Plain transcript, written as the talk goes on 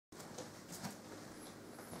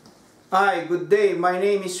Hi, good day. My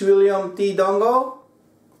name is William T. Dongo,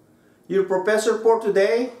 your professor for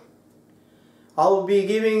today. I will be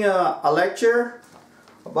giving a lecture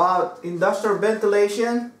about industrial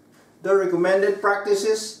ventilation, the recommended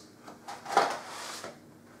practices.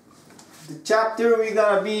 The chapter we're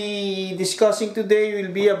going to be discussing today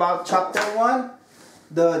will be about chapter 1,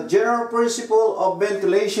 the general principle of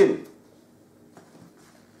ventilation.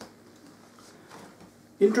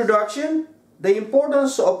 Introduction. The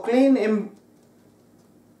importance of clean and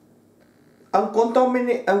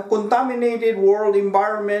uncontaminated world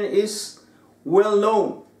environment is well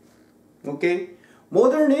known. Okay,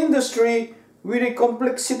 modern industry with the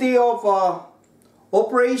complexity of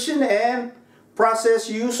operation and process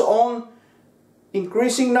use on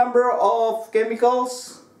increasing number of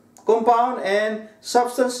chemicals, compound and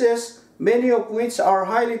substances, many of which are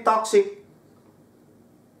highly toxic.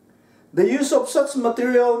 The use of such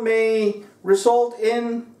material may result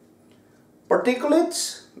in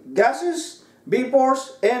particulates, gases,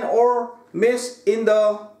 vapors, and or mist in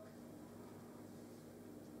the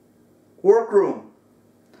workroom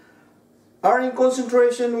are in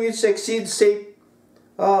concentration which exceeds safe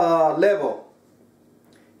level.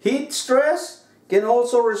 Heat stress can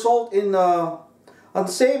also result in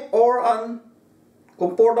unsafe or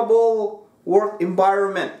uncomfortable work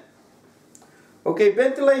environment. Okay,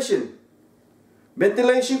 ventilation.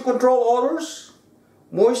 Ventilation control odors,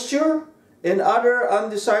 moisture, and other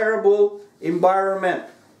undesirable environment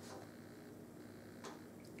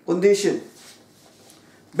condition.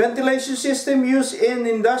 Ventilation system used in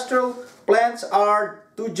industrial plants are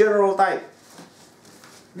two general types.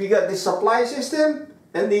 We got the supply system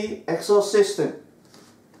and the exhaust system.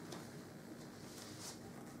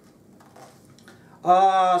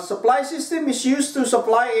 Supply system is used to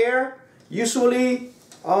supply air, usually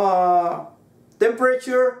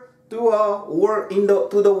temperature to a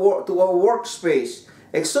workspace.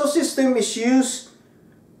 Exhaust system is used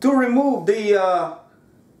to remove the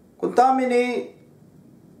contaminants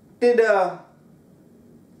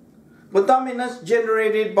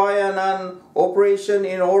generated by an operation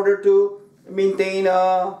in order to maintain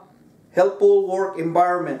a healthful work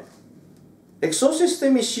environment. Exhaust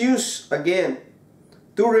system is used again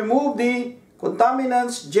to remove the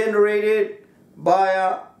contaminants generated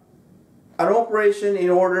by an operation in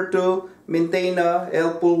order to maintain a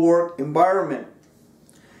healthful work environment.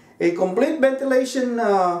 A complete ventilation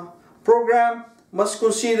program must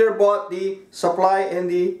consider both the supply and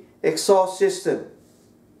the exhaust system.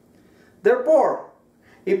 Therefore,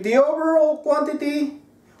 if the overall quantity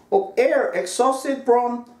of air exhausted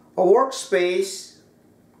from a workspace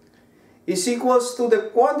is equals to the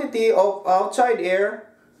quantity of outside air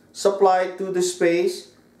supplied to the space,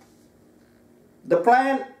 the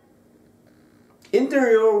plant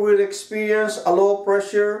interior will experience a lower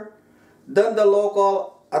pressure than the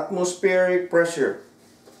local atmospheric pressure.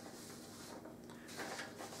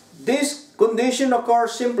 This condition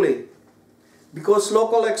occurs simply because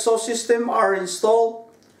local exhaust systems are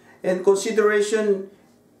installed and consideration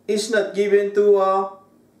is not given to a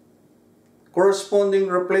corresponding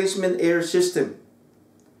replacement air system.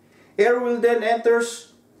 Air will then enter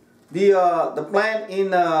the plant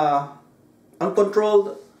in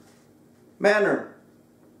uncontrolled manner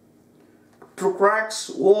through cracks,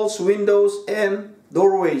 walls, windows, and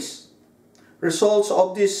doorways. Results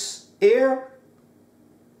of this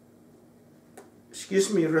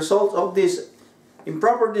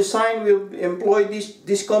improper design will employ this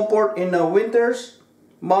discomfort in the winters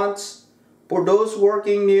months for those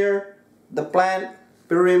working near the plant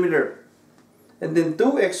perimeter. And then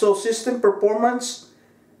 2, exhaust system performance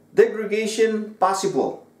degradation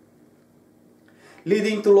possible,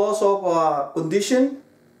 leading to loss of condition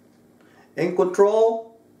and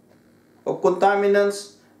control of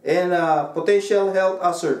contaminants and potential health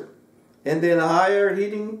hazard, and then a higher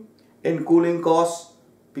heating and cooling costs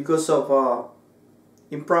because of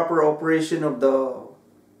improper operation of the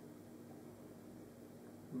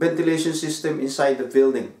ventilation system inside the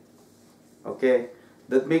building. Okay,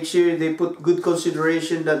 that make sure they put good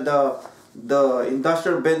consideration that the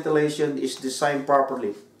industrial ventilation is designed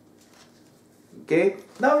properly. Okay,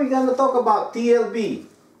 now we're going to talk about TLV.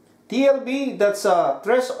 TLV, that's a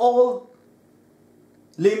threshold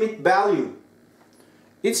limit value.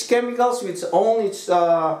 Each chemicals with its own,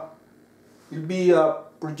 will be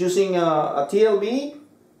producing a TLV.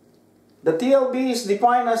 The TLV is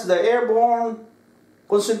defined as the airborne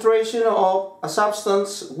concentration of a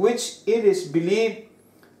substance which it is believed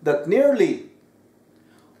that nearly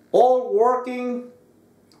all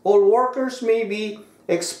workers may be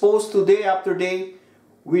exposed to day after day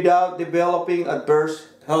without developing adverse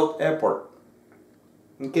health effort.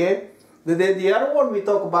 Okay? The other one we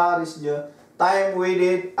talk about is the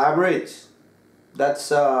time-weighted average. That's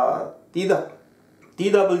TWA.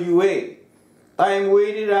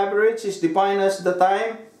 Time-weighted average is defined as the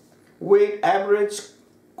time weight average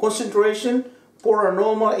concentration for a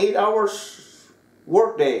normal 8 hours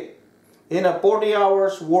workday in a 40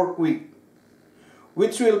 hours work week,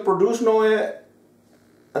 which will produce no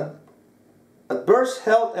adverse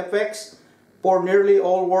health effects for nearly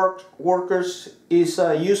all workers, is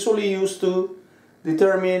usually used to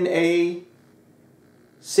determine a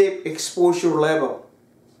safe exposure level.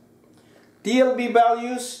 TLB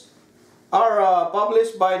values are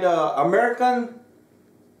published by the American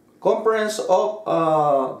Conference of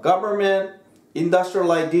Government Industrial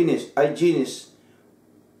Hygienists,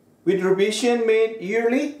 with revision made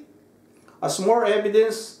yearly as more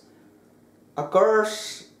evidence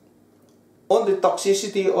occurs on the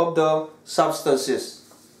toxicity of the substances.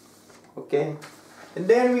 Okay, and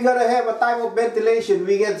then we gotta have a type of ventilation.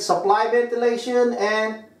 We get supply ventilation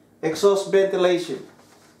and exhaust ventilation.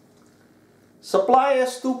 Supply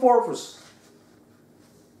has two purposes: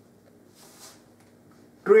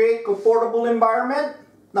 create comfortable environment.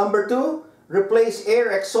 Number two, replace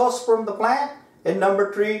air exhaust from the plant. And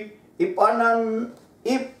number three, if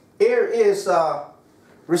air is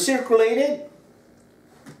recirculated,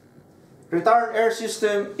 return air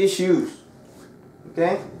system is used.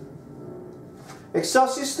 Okay.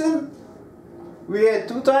 Exhaust system, we had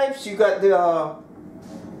two types. You got the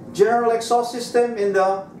general exhaust system and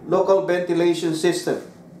the local ventilation system.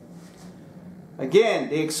 Again,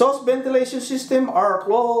 the exhaust ventilation system are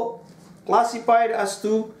classified as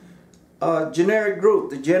two generic group: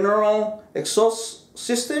 the general exhaust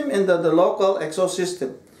system and the local exhaust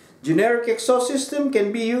system. Generic exhaust system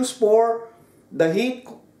can be used for the heat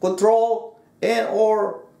control and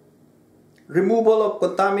or removal of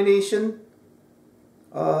contamination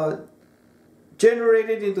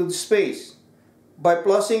generated into the space by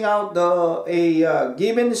flushing out a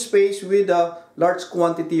given space with a large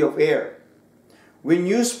quantity of air. When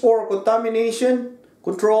used for contamination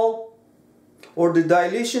control or the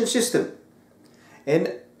dilution system,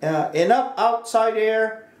 and enough outside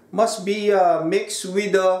air must be mixed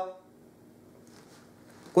with the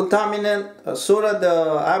contaminant so that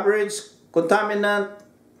the average contaminant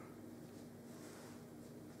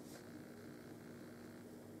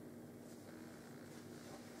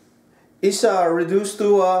is reduced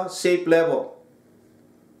to a safe level.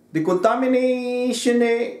 The contaminated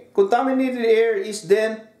air is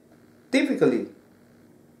then typically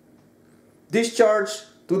discharged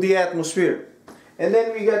to the atmosphere. And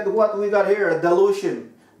then we got what we got here, a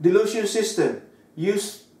dilution system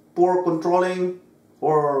used for controlling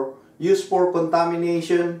or used for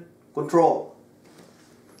contamination control.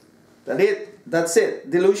 That's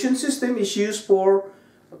it. Dilution system is used for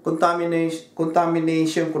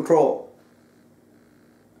contamination control.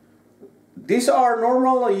 These are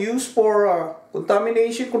normally used for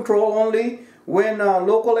contamination control only when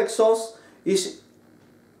local exhaust is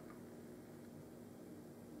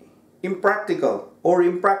impractical or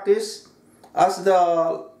in practice, as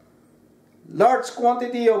the large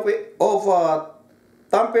quantity of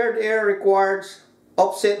tempered air required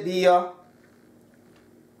offset the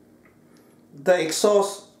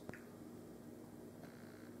exhaust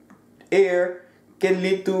air can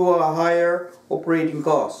lead to a higher operating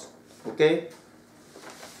cost. Okay.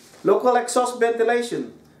 Local exhaust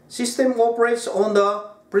ventilation system operates on the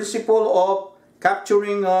principle of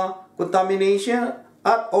capturing contamination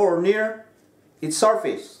at or near its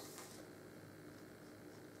surface.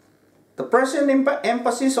 The present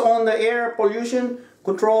emphasis on the air pollution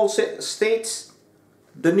control states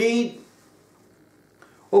the need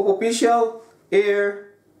of official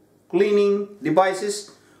air cleaning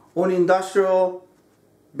devices on industrial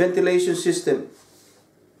ventilation system.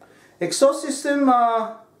 Exhaust system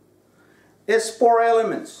has four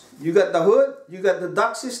elements. You got the hood, you got the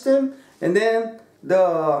duct system, and then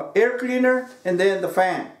the air cleaner, and then the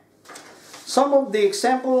fan. Some of the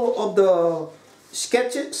example of the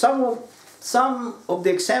sketches, some of the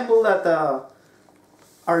example that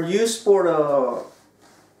are used for the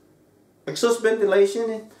exhaust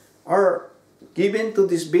ventilation are given to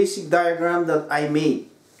this basic diagram that I made.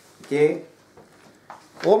 Okay,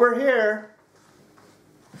 over here,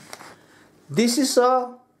 this is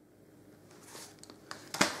a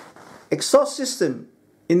exhaust system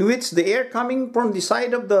in which the air coming from the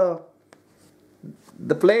side of the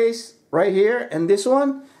place right here and this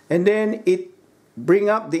one, and then it bring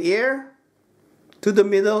up the air to the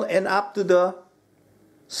middle and up to the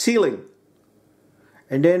ceiling,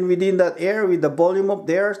 and then within that air, with the volume of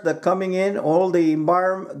the air that coming in, all the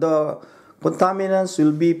environment, the contaminants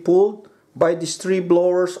will be pulled by these 3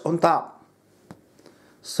 blowers on top.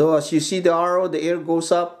 So as you see the arrow, the air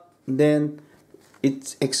goes up, then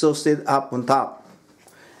it's exhausted up on top.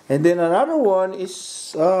 And then another one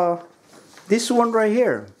is this one right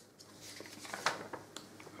here.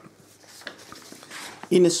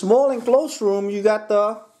 In a small enclosed room, you got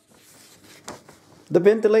the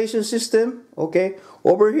ventilation system. Okay,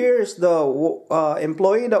 over here is the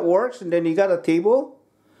employee that works, and then you got a table,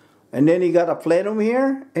 and then you got a plenum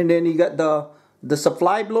here, and then you got the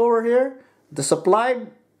supply blower here, the supply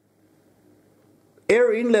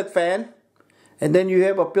air inlet fan, and then you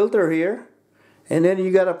have a filter here, and then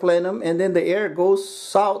you got a plenum, and then the air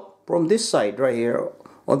goes out from this side right here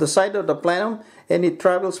on the side of the plenum, and it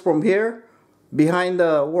travels from here behind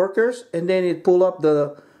the workers, and then it pull up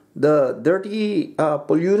the dirty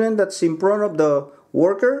pollutant that's in front of the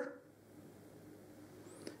worker,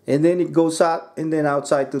 and then it goes out and then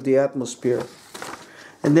outside to the atmosphere.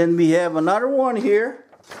 And then we have another one here.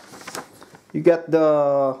 You got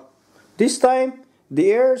this time the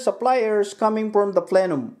air supply air is coming from the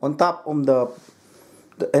plenum on top of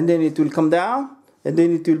and then it will come down, and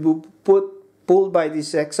then it will be pulled by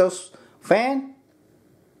this exhaust fan.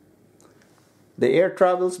 The air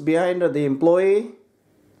travels behind the employee,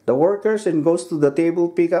 the workers, and goes to the table,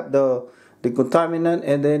 pick up the contaminant,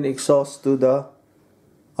 and then exhausts to the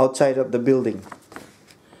outside of the building.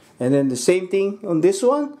 And then the same thing on this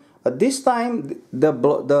one. At this time,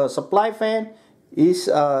 the supply fan is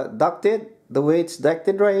ducted the way it's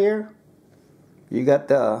ducted right here. You got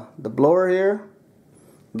the blower here,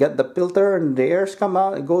 got the filter, and the airs come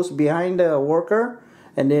out. It goes behind the worker,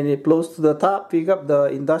 and then it blows to the top, pick up the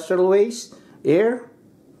industrial waste air,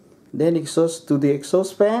 then exhaust to the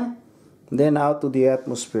exhaust fan, then out to the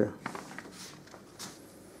atmosphere.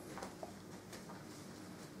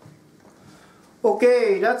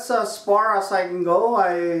 Okay, that's as far as I can go.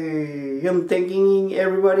 I am thanking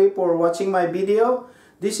everybody for watching my video.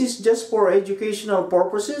 This is just for educational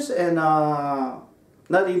purposes and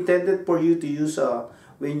not intended for you to use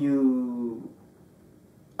when you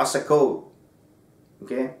as a code.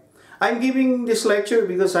 Okay, I'm giving this lecture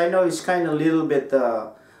because I know it's kind of a little bit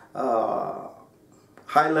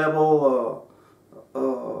high level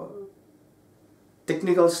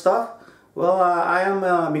technical stuff. Well, I am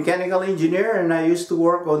a mechanical engineer, and I used to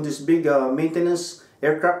work on this big maintenance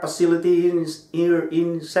aircraft facility here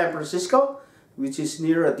in San Francisco, which is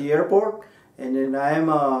near at the airport. And then I am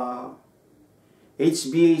a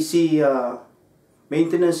HVAC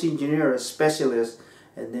maintenance engineer, a specialist,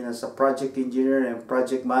 and then as a project engineer and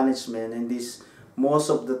project management. And this most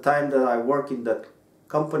of the time that I work in that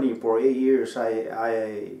company for 8 years,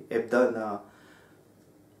 I have done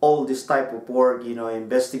all this type of work, you know,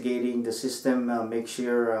 investigating the system, make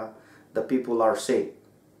sure the people are safe.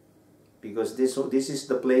 Because this is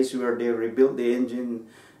the place where they rebuilt the engine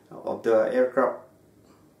of the aircraft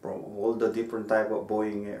from all the different type of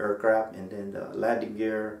Boeing aircraft, and then the landing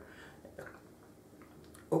gear.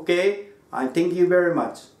 Okay, I thank you very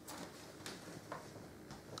much.